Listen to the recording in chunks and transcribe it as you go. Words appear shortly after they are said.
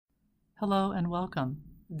Hello and welcome.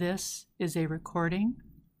 This is a recording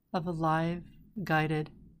of a live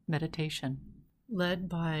guided meditation led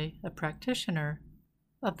by a practitioner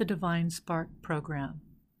of the Divine Spark program,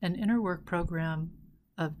 an inner work program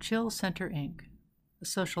of Chill Center Inc., a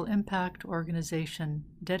social impact organization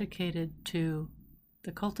dedicated to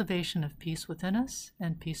the cultivation of peace within us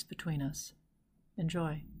and peace between us.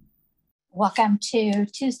 Enjoy. Welcome to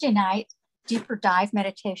Tuesday night Deeper Dive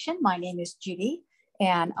Meditation. My name is Judy,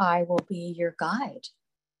 and I will be your guide.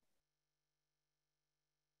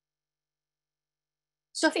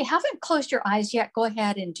 So if you haven't closed your eyes yet, go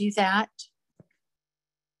ahead and do that.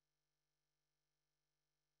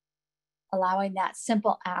 Allowing that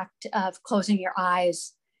simple act of closing your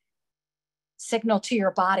eyes signal to your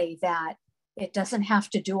body that it doesn't have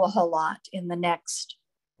to do a whole lot in the next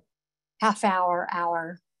half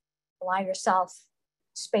hour. Allow yourself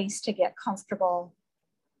space to get comfortable.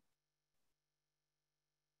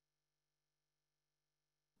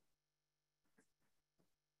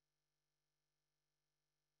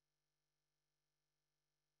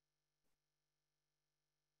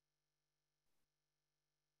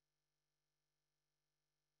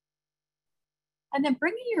 And then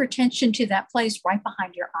bringing your attention to that place right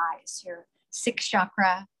behind your eyes, your sixth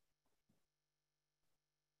chakra.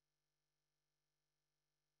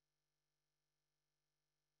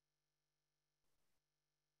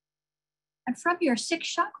 And from your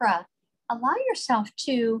sixth chakra, allow yourself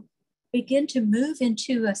to begin to move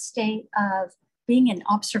into a state of being in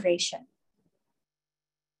observation.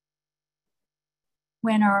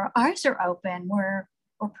 When our eyes are open, we're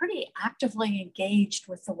pretty actively engaged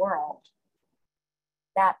with the world.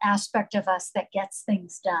 That aspect of us that gets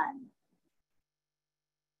things done.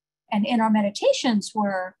 And in our meditations,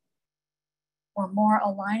 we're more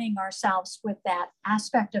aligning ourselves with that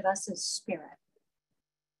aspect of us as spirit.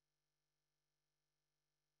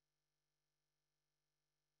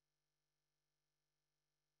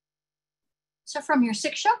 So from your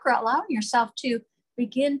sixth chakra, allowing yourself to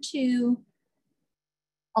begin to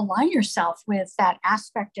align yourself with that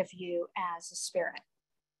aspect of you as a spirit.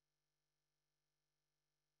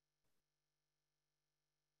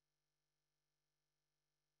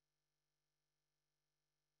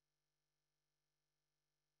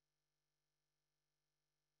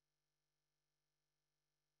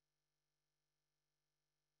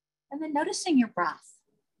 And then noticing your breath.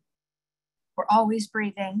 We're always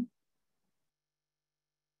breathing,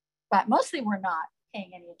 but mostly we're not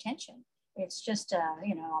paying any attention. It's just a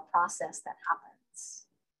process that happens.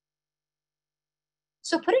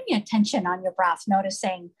 So putting your attention on your breath,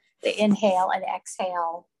 noticing the inhale and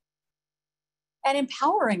exhale, and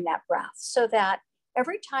empowering that breath so that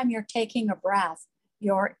every time you're taking a breath,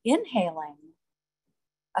 you're inhaling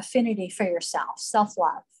affinity for yourself,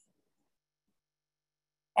 self-love.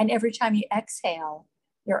 And every time you exhale,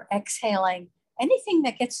 you're exhaling anything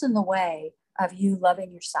that gets in the way of you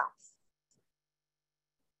loving yourself.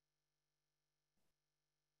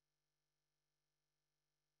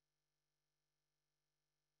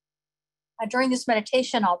 And during this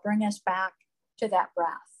meditation, I'll bring us back to that breath.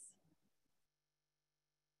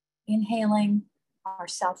 Inhaling our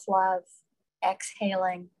self-love,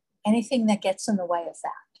 exhaling anything that gets in the way of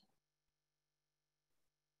that.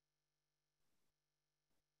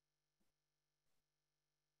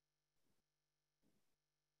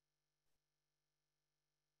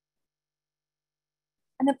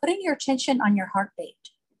 And then putting your attention on your heartbeat.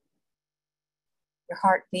 Your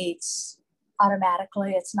heart beats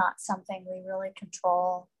automatically. It's not something we really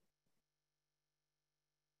control.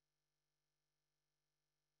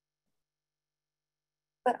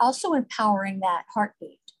 But also empowering that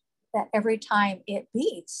heartbeat, that every time it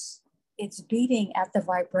beats, it's beating at the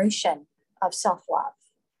vibration of self-love.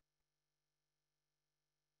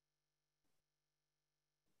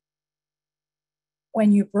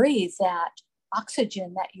 When you breathe, that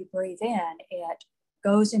oxygen that you breathe in, it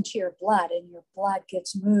goes into your blood and your blood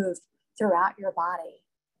gets moved throughout your body.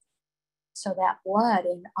 So that blood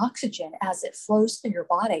and oxygen, as it flows through your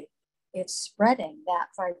body, it's spreading that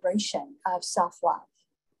vibration of self-love.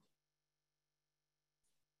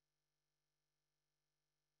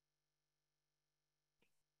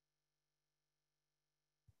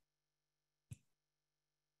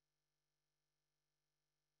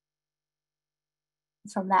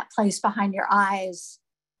 From that place behind your eyes,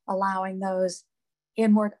 allowing those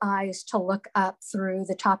inward eyes to look up through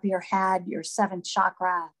the top of your head, your seventh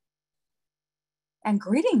chakra, and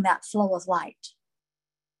greeting that flow of light.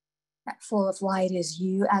 That flow of light is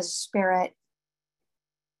you as a spirit,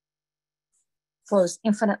 flows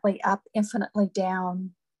infinitely up, infinitely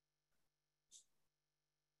down,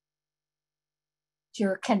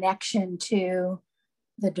 your connection to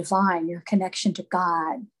the divine, your connection to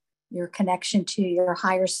God, your connection to your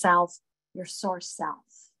higher self, your source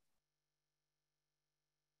self.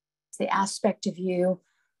 It's the aspect of you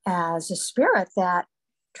as a spirit that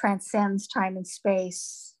transcends time and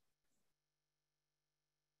space.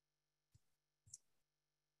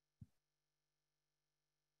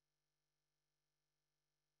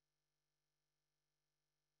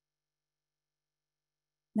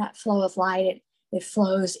 That flow of light, it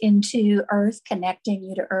flows into earth, connecting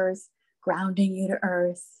you to earth, grounding you to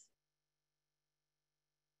earth.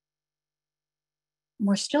 And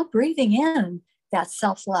we're still breathing in that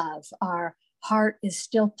self-love. Our heart is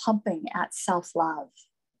still pumping at self-love.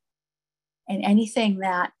 And anything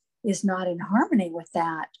that is not in harmony with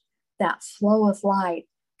that flow of light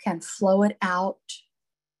can flow it out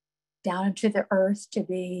down into the earth to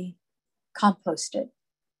be composted.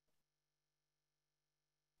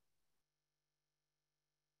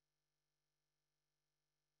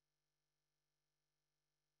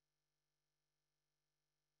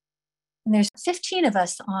 And there's 15 of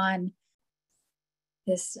us on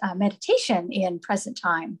this meditation in present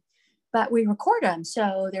time, but we record them.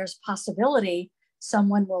 So there's possibility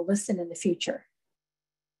someone will listen in the future.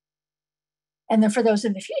 And then for those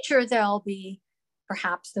in the future, there'll be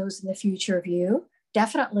perhaps those in the future of you,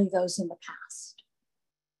 definitely those in the past.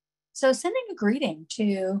 So sending a greeting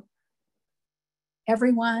to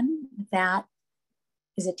everyone that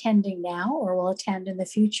is attending now or will attend in the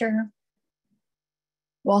future.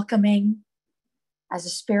 Welcoming. As a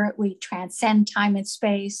spirit, we transcend time and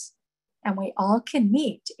space, and we all can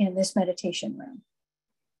meet in this meditation room.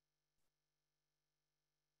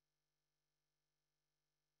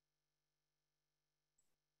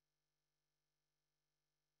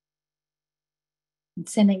 And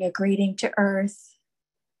sending a greeting to Earth.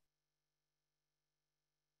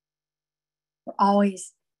 We're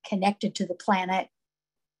always connected to the planet.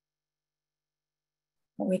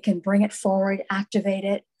 We can bring it forward, activate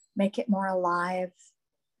it, make it more alive.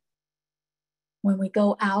 When we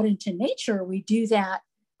go out into nature, we do that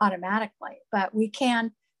automatically, but we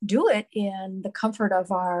can do it in the comfort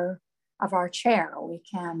of our chair. We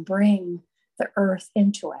can bring the earth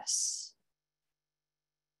into us.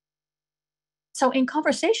 So in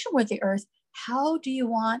conversation with the earth, how do you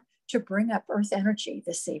want to bring up earth energy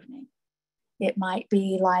this evening? It might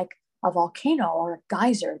be like a volcano or a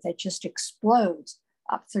geyser that just explodes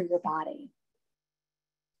up through your body.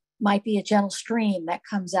 Might be a gentle stream that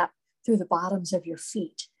comes up through the bottoms of your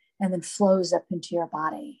feet and then flows up into your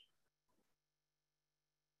body.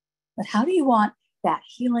 But how do you want that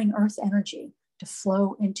healing earth energy to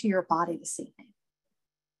flow into your body this evening?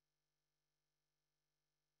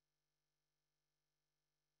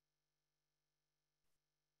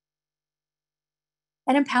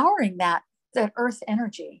 And empowering that earth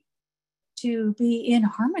energy to be in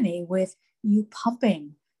harmony with you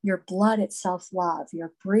pumping your blood at self-love.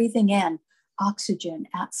 You're breathing in oxygen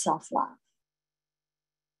at self-love.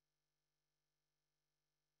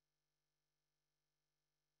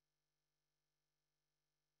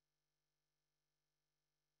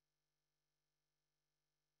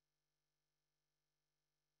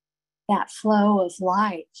 That flow of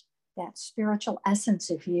light, that spiritual essence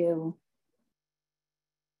of you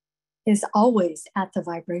is always at the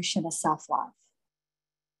vibration of self-love.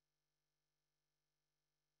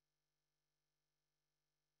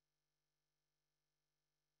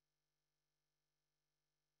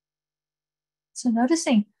 So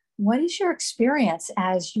noticing, what is your experience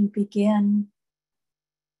as you begin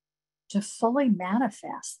to fully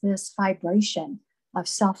manifest this vibration of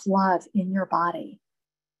self-love in your body?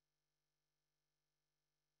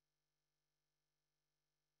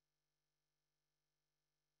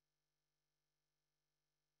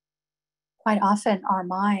 Quite often our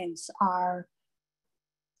minds are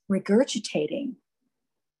regurgitating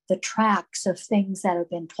the tracks of things that have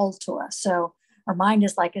been told to us. So our mind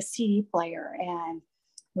is like a CD player, and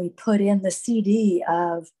we put in the CD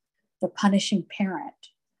of the punishing parent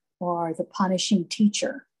or the punishing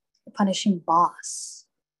teacher, the punishing boss,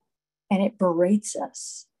 and it berates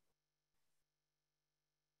us.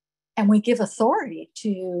 And we give authority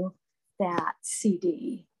to that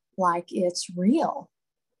CD like it's real.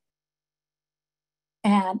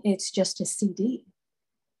 And it's just a CD.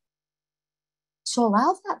 So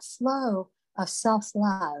allow that flow of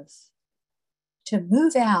self-love to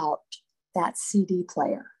move out that CD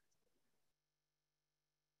player.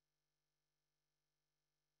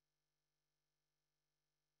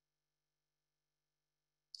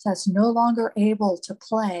 So it's no longer able to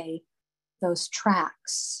play those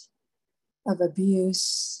tracks of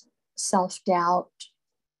abuse, self-doubt,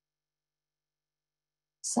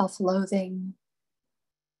 self-loathing,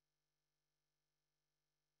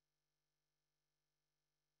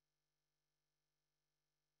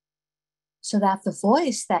 so that the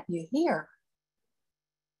voice that you hear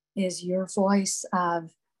is your voice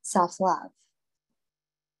of self-love,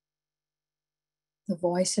 the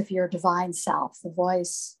voice of your divine self, the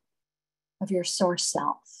voice of your source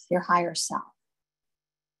self, your higher self.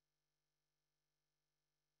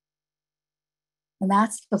 And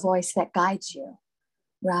that's the voice that guides you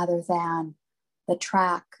rather than the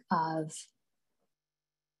track of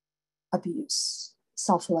abuse,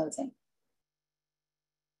 self-loathing.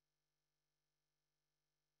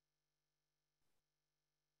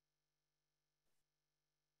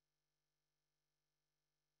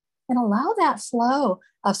 And allow that flow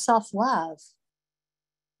of self-love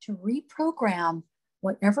to reprogram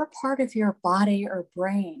whatever part of your body or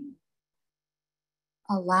brain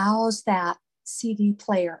allows that CD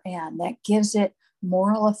player in, that gives it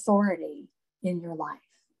moral authority in your life,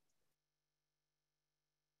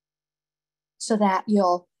 so that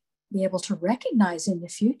you'll be able to recognize in the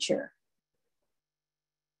future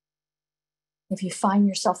if you find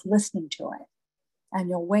yourself listening to it, and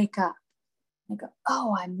you'll wake up and go,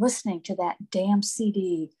 oh, I'm listening to that damn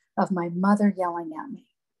CD of my mother yelling at me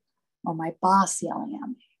or my boss yelling at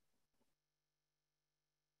me.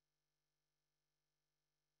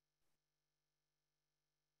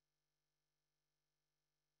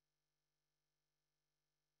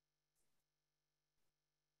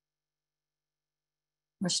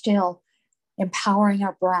 We're still empowering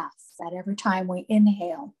our breath, that every time we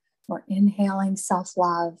inhale, we're inhaling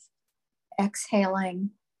self-love,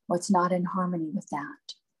 exhaling what's not in harmony with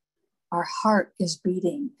that. Our heart is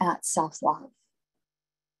beating at self-love.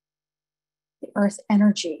 The earth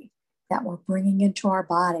energy that we're bringing into our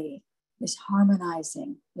body is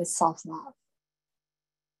harmonizing with self-love.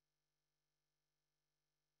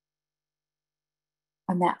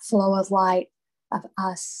 And that flow of light of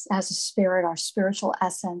us as a spirit, our spiritual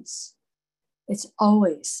essence, it's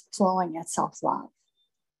always flowing at self-love.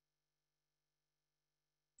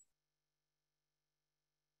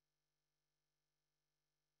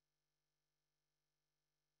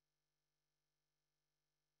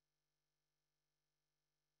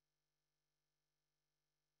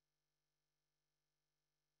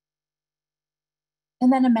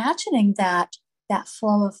 And then imagining that that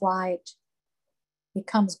flow of light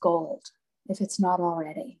becomes gold, if it's not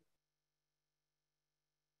already.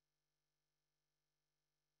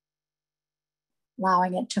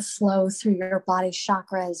 Allowing it to flow through your body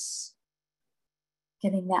chakras,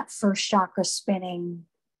 getting that first chakra spinning.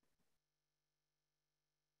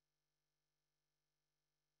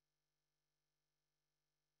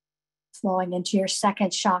 Flowing into your second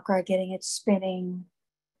chakra, getting it spinning.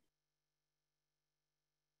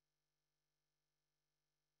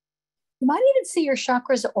 You might even see your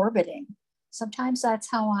chakras orbiting. Sometimes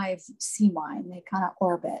that's how I see mine. They kind of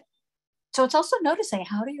orbit. So it's also noticing,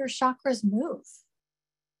 how do your chakras move?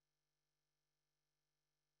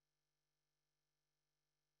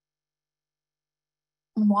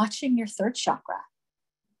 And watching your third chakra.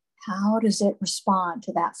 How does it respond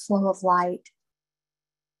to that flow of light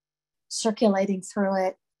circulating through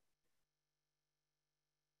it?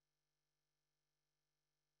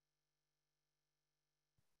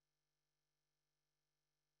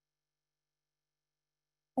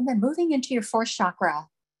 And then moving into your fourth chakra.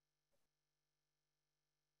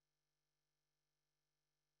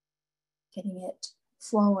 Getting it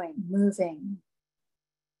flowing, moving.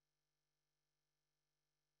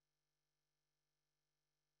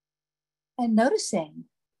 And noticing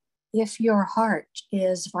if your heart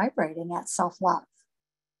is vibrating at self-love.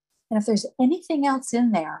 And if there's anything else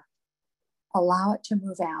in there, allow it to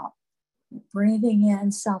move out. You're breathing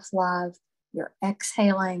in self-love, you're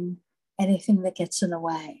exhaling anything that gets in the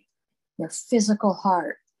way. Your physical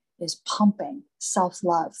heart is pumping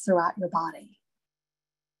self-love throughout your body.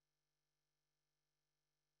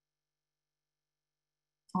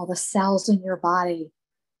 All the cells in your body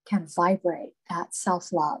can vibrate at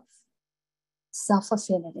self-love,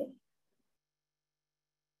 self-affinity.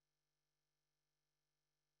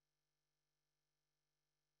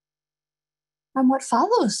 And what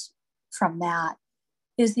follows from that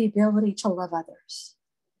is the ability to love others.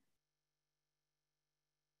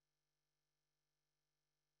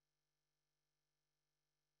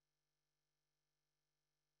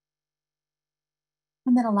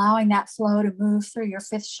 And then allowing that flow to move through your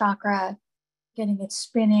fifth chakra, getting it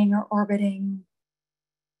spinning or orbiting.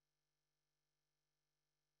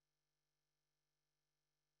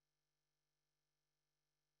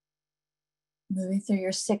 Moving through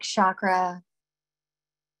your sixth chakra,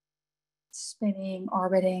 spinning,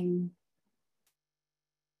 orbiting.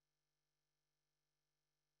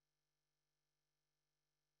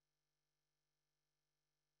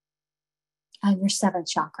 And your seventh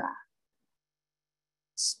chakra,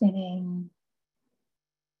 spinning.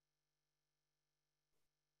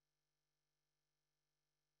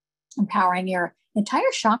 Empowering your entire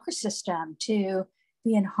chakra system to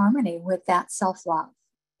be in harmony with that self-love.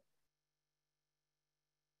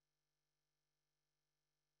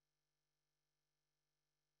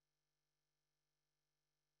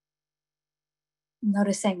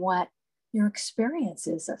 Noticing what your experience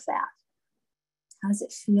is of that. How does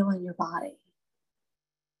it feel in your body?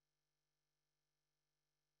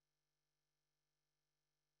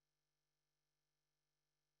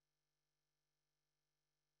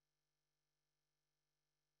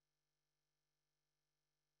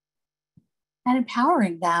 And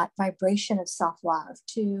empowering that vibration of self-love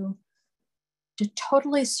to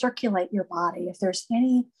totally circulate your body. If there's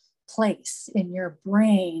any place in your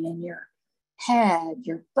brain, in your head,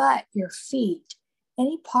 your butt, your feet,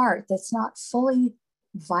 any part that's not fully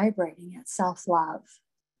vibrating at self-love,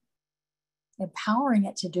 empowering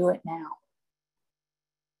it to do it now.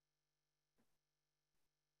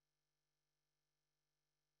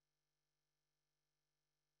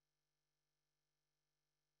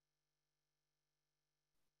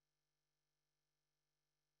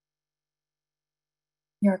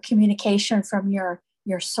 Your communication from your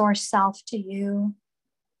source self to you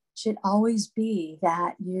should always be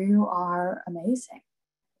that you are amazing.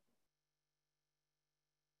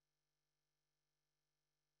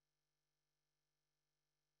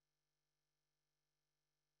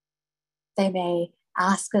 They may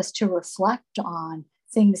ask us to reflect on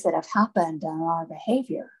things that have happened in our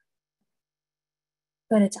behavior,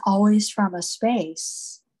 but it's always from a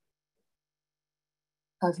space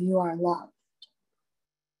of you are loved.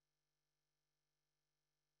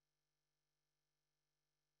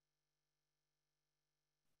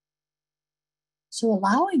 So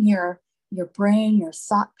allowing your brain, your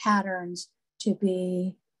thought patterns to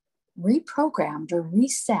be reprogrammed or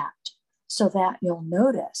reset so that you'll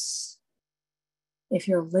notice if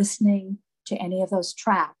you're listening to any of those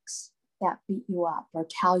tracks that beat you up or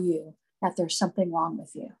tell you that there's something wrong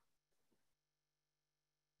with you.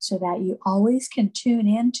 So that you always can tune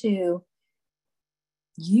into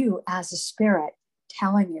you as a spirit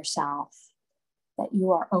telling yourself that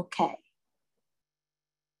you are okay.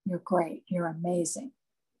 You're great. You're amazing.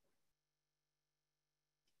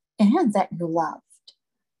 And that you're loved.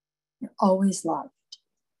 You're always loved.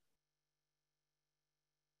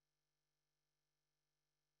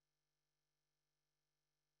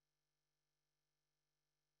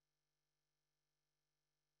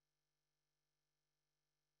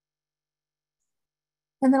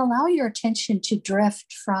 And then allow your attention to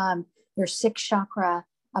drift from your sixth chakra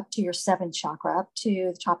up to your seventh chakra, up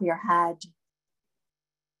to the top of your head.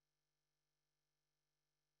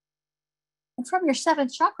 And from your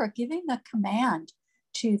seventh chakra, giving the command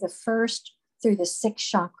to the first through the six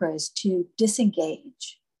chakras to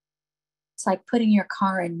disengage. It's like putting your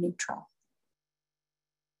car in neutral.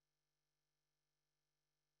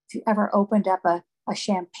 If you ever opened up a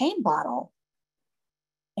champagne bottle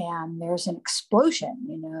and there's an explosion,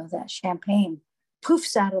 that champagne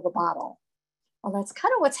poofs out of the bottle. Well, that's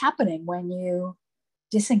kind of what's happening when you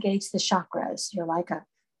disengage the chakras. You're like a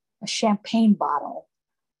champagne bottle,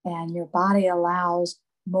 and your body allows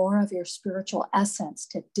more of your spiritual essence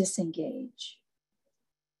to disengage.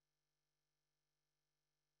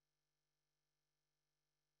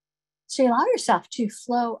 So you allow yourself to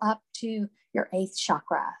flow up to your eighth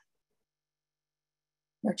chakra.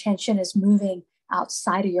 Your attention is moving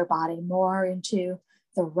outside of your body, more into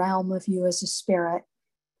the realm of you as a spirit.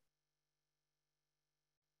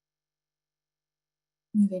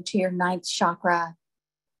 Moving to your ninth chakra.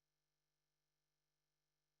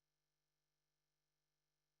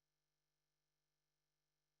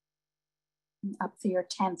 And up through your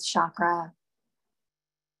 10th chakra.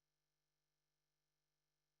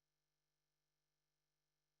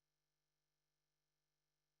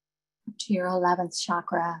 Up to your 11th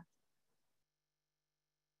chakra.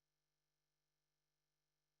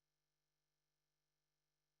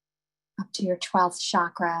 Up to your 12th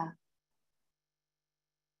chakra.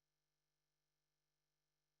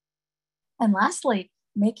 And lastly,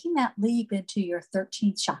 making that leap into your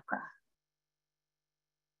 13th chakra.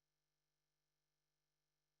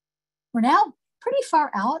 We're now pretty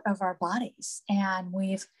far out of our bodies, and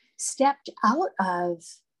we've stepped out of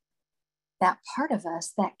that part of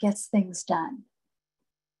us that gets things done.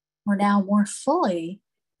 We're now more fully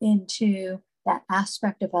into that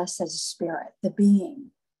aspect of us as a spirit, the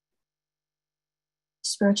being.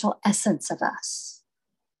 spiritual essence of us.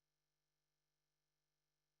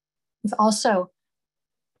 We've also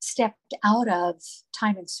stepped out of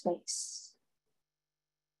time and space.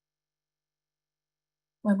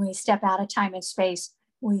 When we step out of time and space,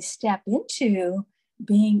 we step into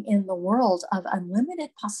being in the world of unlimited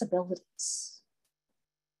possibilities.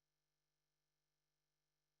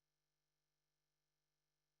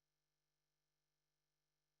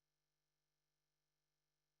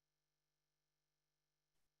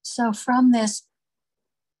 So from this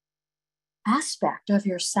aspect of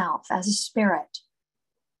yourself as a spirit,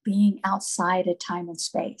 being outside of time and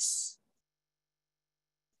space,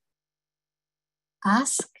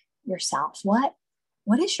 ask yourself, what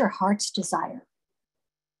is your heart's desire?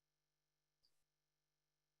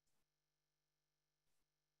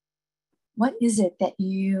 What is it that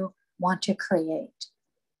you want to create?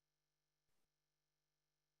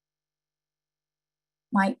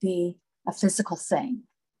 Might be a physical thing,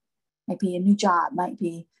 might be a new job, might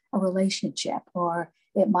be a relationship, or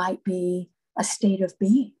it might be a state of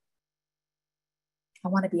being. I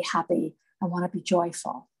want to be happy. I want to be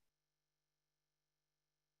joyful.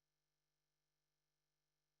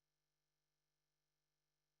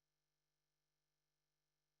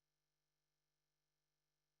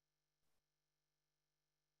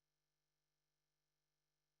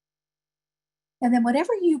 And then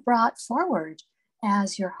whatever you brought forward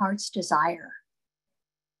as your heart's desire,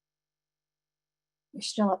 you're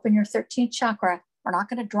still up in your 13th chakra. We're not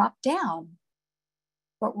going to drop down,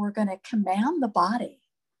 but we're going to command the body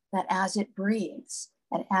that as it breathes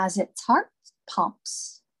and as its heart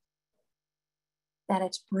pumps, that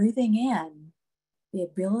it's breathing in the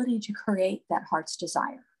ability to create that heart's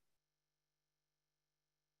desire.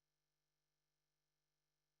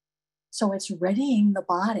 So it's readying the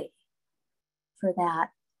body for that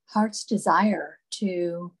heart's desire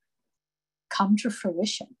to come to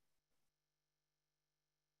fruition.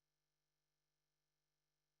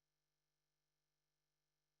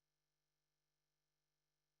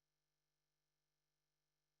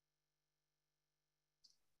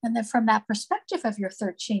 And then from that perspective of your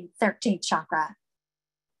 13th chakra,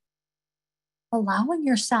 allowing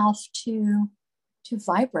yourself to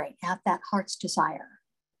vibrate at that heart's desire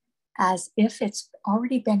as if it's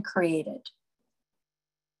already been created.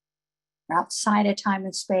 You're outside of time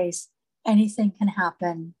and space, anything can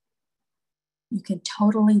happen. You can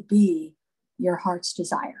totally be your heart's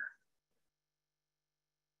desire.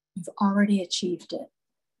 You've already achieved it.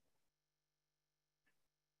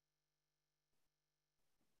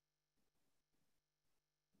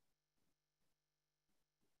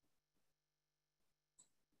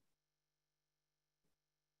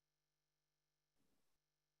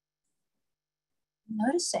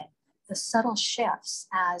 Noticing the subtle shifts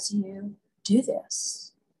as you do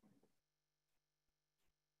this.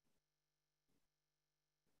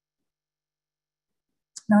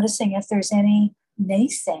 Noticing if there's any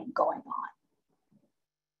naysaying going on.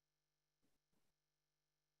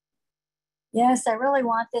 Yes, I really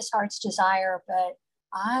want this heart's desire, but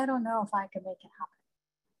I don't know if I can make it happen.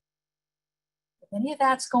 If any of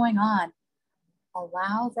that's going on,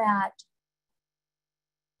 allow that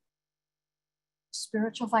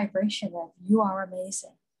spiritual vibration of you are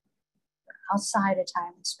amazing. You're outside of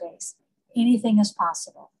time and space. Anything is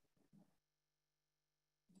possible.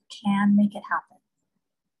 You can make it happen.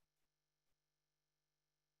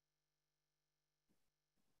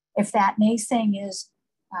 If that naysaying is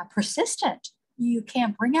persistent, you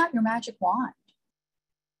can bring out your magic wand.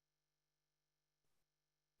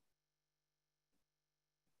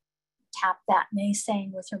 Tap that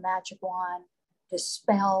naysaying with your magic wand,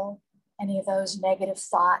 dispel any of those negative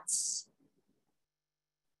thoughts.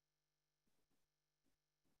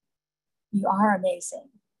 You are amazing.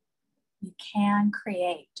 You can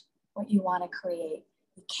create what you want to create.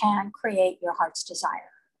 You can create your heart's desire.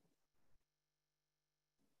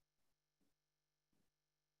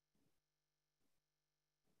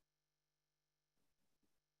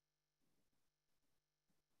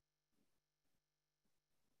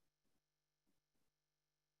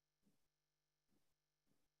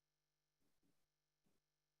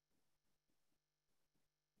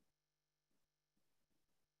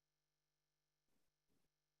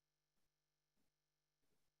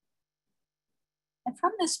 And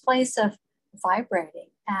from this place of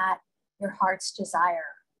vibrating at your heart's desire,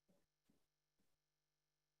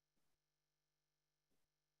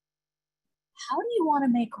 how do you want to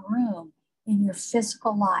make room in your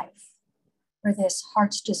physical life for this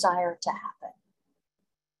heart's desire to happen?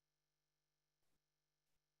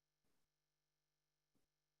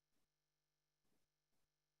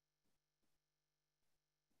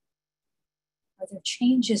 Are there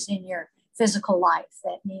changes in your physical life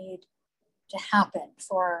that need to happen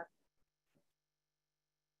for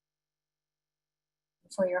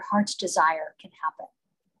your heart's desire can happen?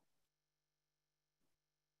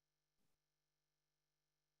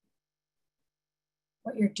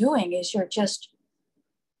 What you're doing is you're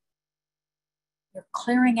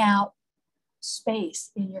clearing out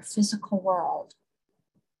space in your physical world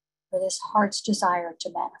for this heart's desire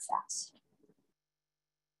to manifest.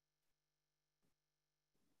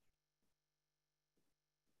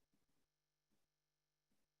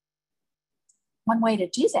 One way to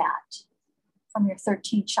do that from your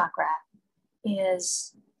 13th chakra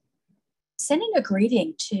is sending a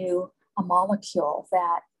greeting to a molecule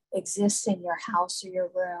that exists in your house or your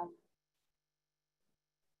room.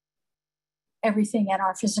 Everything in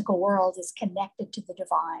our physical world is connected to the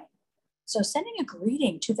divine. So sending a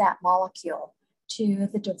greeting to that molecule, to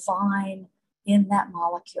the divine in that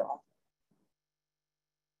molecule.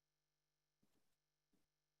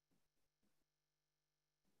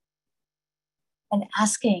 And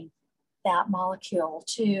asking that molecule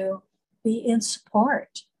to be in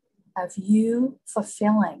support of you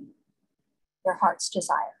fulfilling your heart's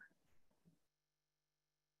desire.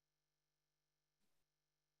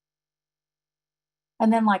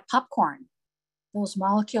 And then, like popcorn, those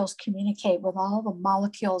molecules communicate with all the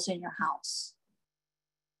molecules in your house.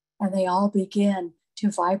 And they all begin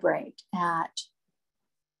to vibrate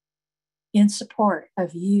in support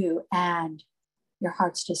of you and your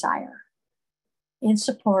heart's desire, in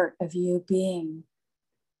support of you being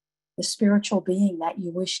the spiritual being that you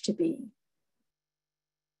wish to be,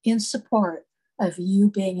 in support of you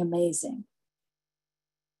being amazing.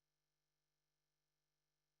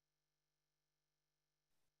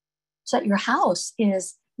 So that your house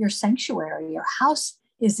is your sanctuary. Your house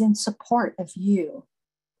is in support of you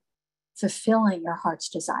fulfilling your heart's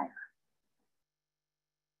desire.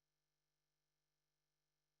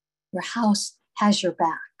 Your house has your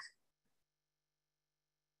back.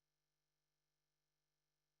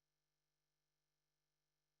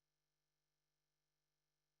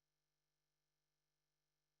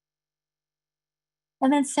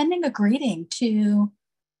 And then sending a greeting to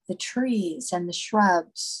the trees and the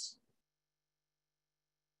shrubs,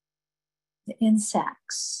 the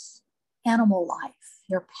insects, animal life,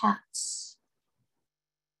 your pets.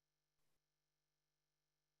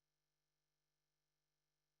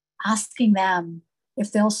 Asking them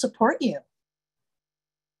if they'll support you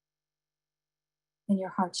in your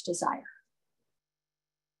heart's desire.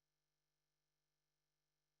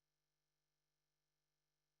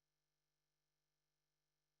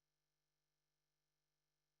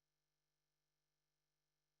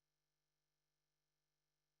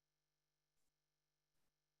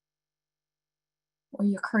 What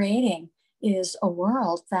you're creating is a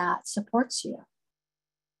world that supports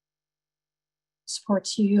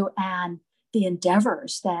you and the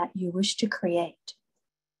endeavors that you wish to create.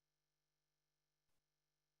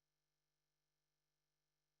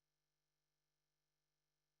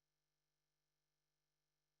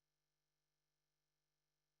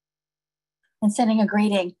 And sending a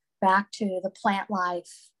greeting back to the plant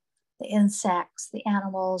life, the insects, the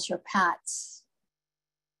animals, your pets.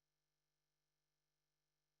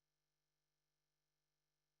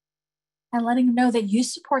 And letting them know that you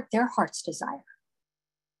support their heart's desire.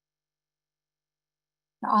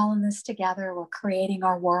 We're all in this together. We're creating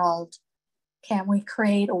our world. Can we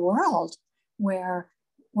create a world where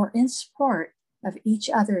we're in support of each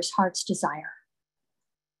other's heart's desire?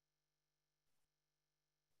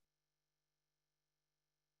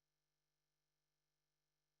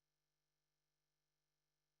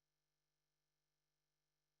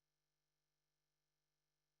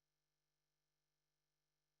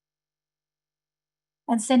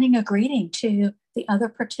 And sending a greeting to the other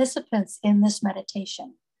participants in this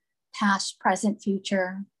meditation, past, present,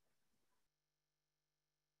 future.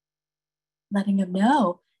 Letting them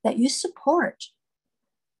know that you support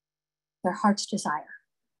their heart's desire.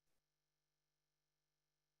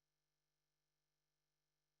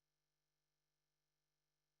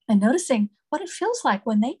 And noticing what it feels like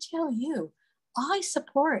when they tell you, I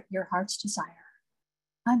support your heart's desire.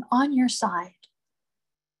 I'm on your side.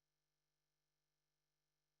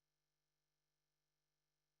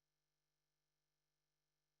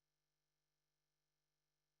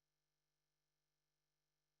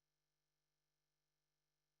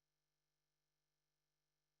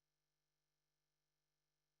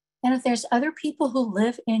 And if there's other people who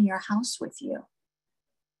live in your house with you,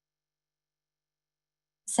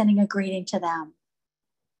 sending a greeting to them,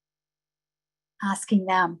 asking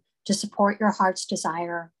them to support your heart's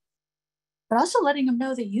desire, but also letting them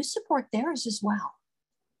know that you support theirs as well.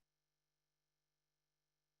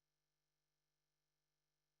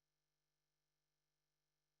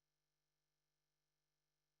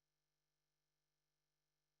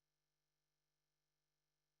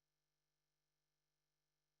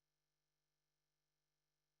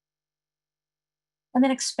 And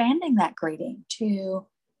then expanding that greeting to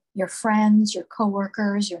your friends, your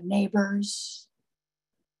coworkers, your neighbors,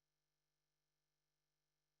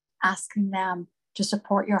 asking them to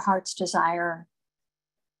support your heart's desire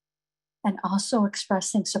and also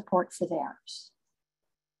expressing support for theirs.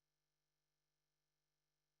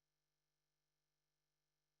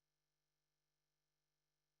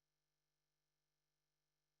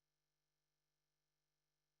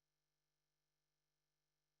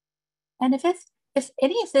 And if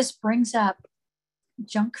any of this brings up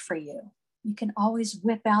junk for you, you can always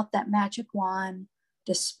whip out that magic wand,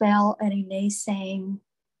 dispel any naysaying,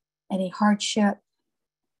 any hardship,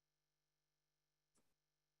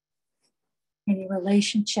 any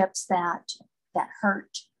relationships that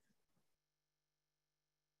hurt.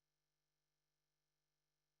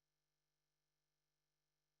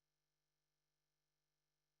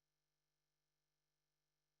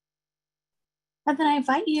 And then I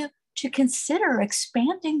invite you to consider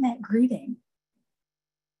expanding that greeting.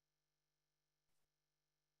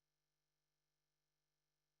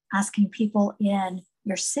 Asking people in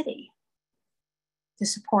your city to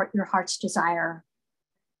support your heart's desire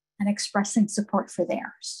and expressing support for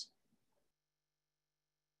theirs.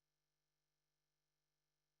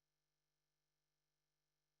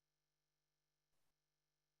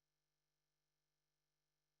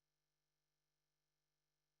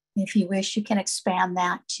 If you wish, you can expand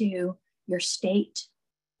that to your state.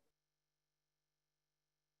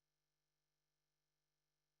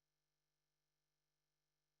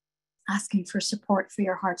 Asking for support for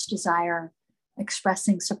your heart's desire,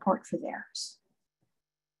 expressing support for theirs.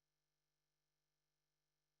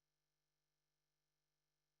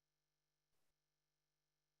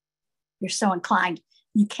 You're so inclined,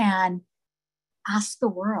 you can ask the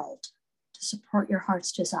world to support your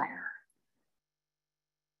heart's desire,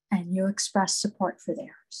 and you express support for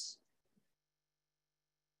theirs.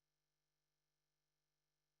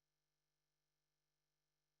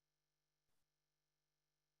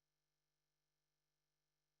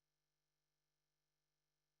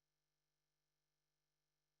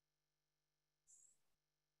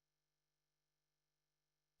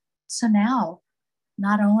 So now,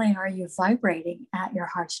 not only are you vibrating at your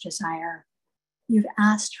heart's desire, you've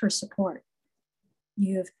asked for support.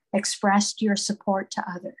 You've expressed your support to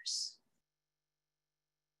others.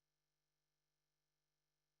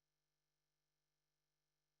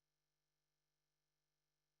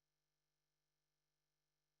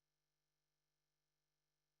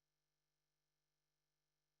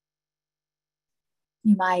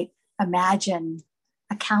 You might imagine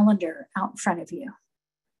a calendar out in front of you.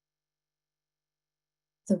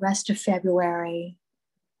 The rest of February,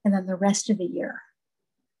 and then the rest of the year.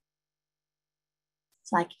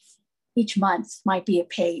 It's like each month might be a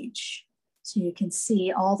page, so you can see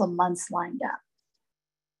all the months lined up.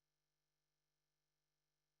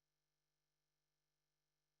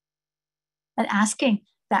 And asking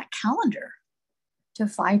that calendar to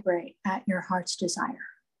vibrate at your heart's desire.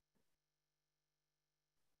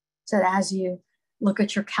 So that as you look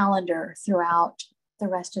at your calendar throughout the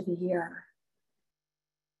rest of the year,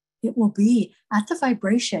 it will be at the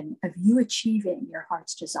vibration of you achieving your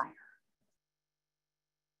heart's desire.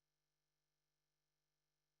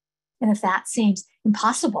 And if that seems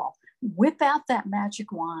impossible, whip out that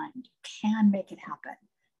magic wand. You can make it happen.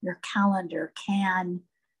 Your calendar can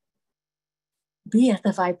be at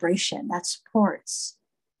the vibration that supports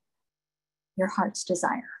your heart's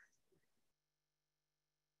desire.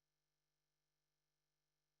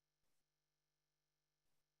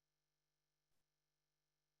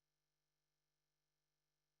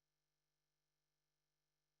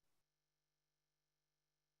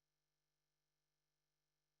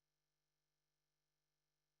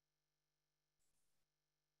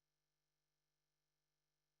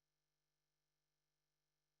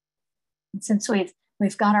 And since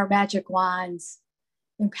we've got our magic wands,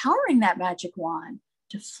 empowering that magic wand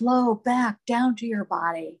to flow back down to your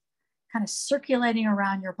body, kind of circulating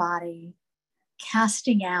around your body,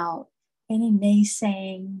 casting out any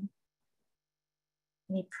naysaying,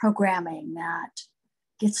 any programming that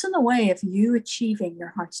gets in the way of you achieving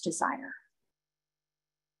your heart's desire.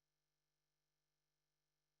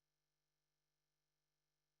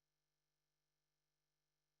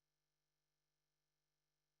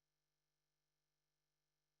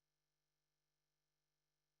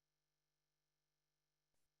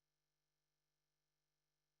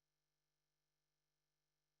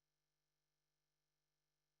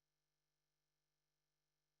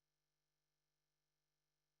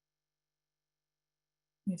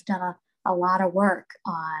 We've done a lot of work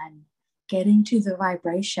on getting to the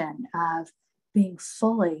vibration of being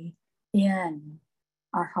fully in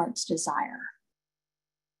our heart's desire.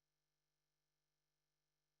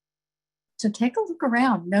 So take a look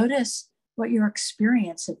around. Notice what your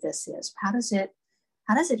experience of this is. How does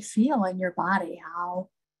it feel in your body? How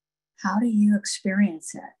do you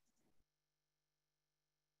experience it?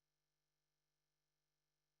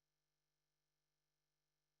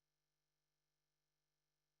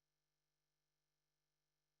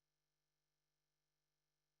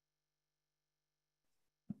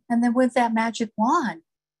 And then with that magic wand,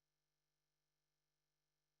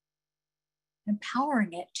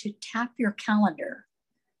 empowering it to tap your calendar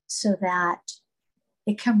so that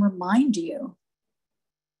it can remind you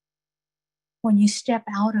when you step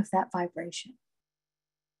out of that vibration.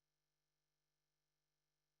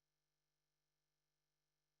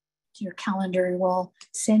 Your calendar will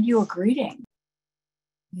send you a greeting.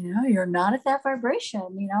 You're not at that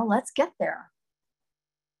vibration, let's get there.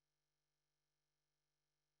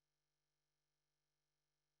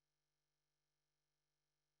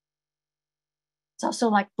 It's also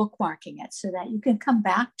like bookmarking it so that you can come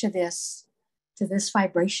back to this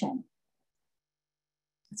vibration.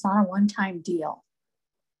 It's not a one-time deal.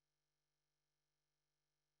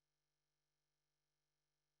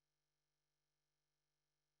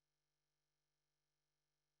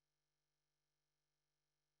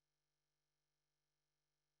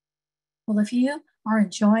 Well, if you are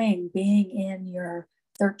enjoying being in your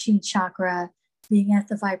 13th chakra, being at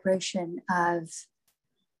the vibration of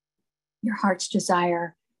your heart's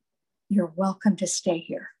desire, you're welcome to stay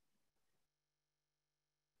here.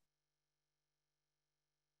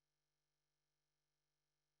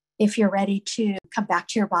 If you're ready to come back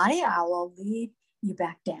to your body, I will lead you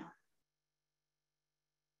back down.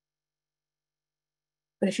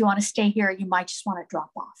 But if you want to stay here, you might just want to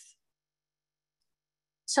drop off.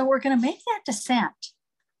 So we're going to make that descent.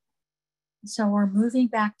 So we're moving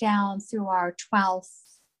back down through our 12th,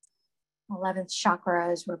 11th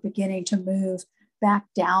chakras. We're beginning to move back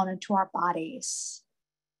down into our bodies.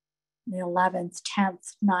 The 11th,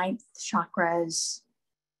 10th, 9th chakras,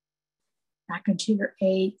 back into your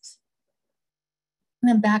 8th, and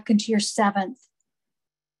then back into your 7th.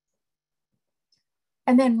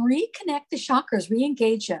 And then reconnect the chakras,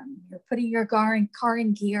 re-engage them. You're putting your car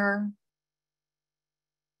in gear,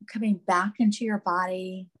 coming back into your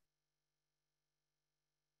body.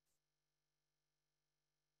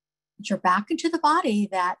 But you're back into the body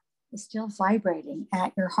that is still vibrating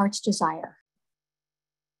at your heart's desire.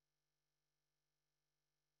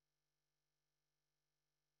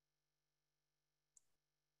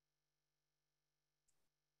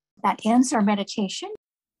 That ends our meditation.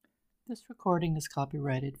 This recording is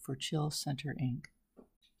copyrighted for Chill Center, Inc.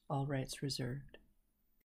 All rights reserved.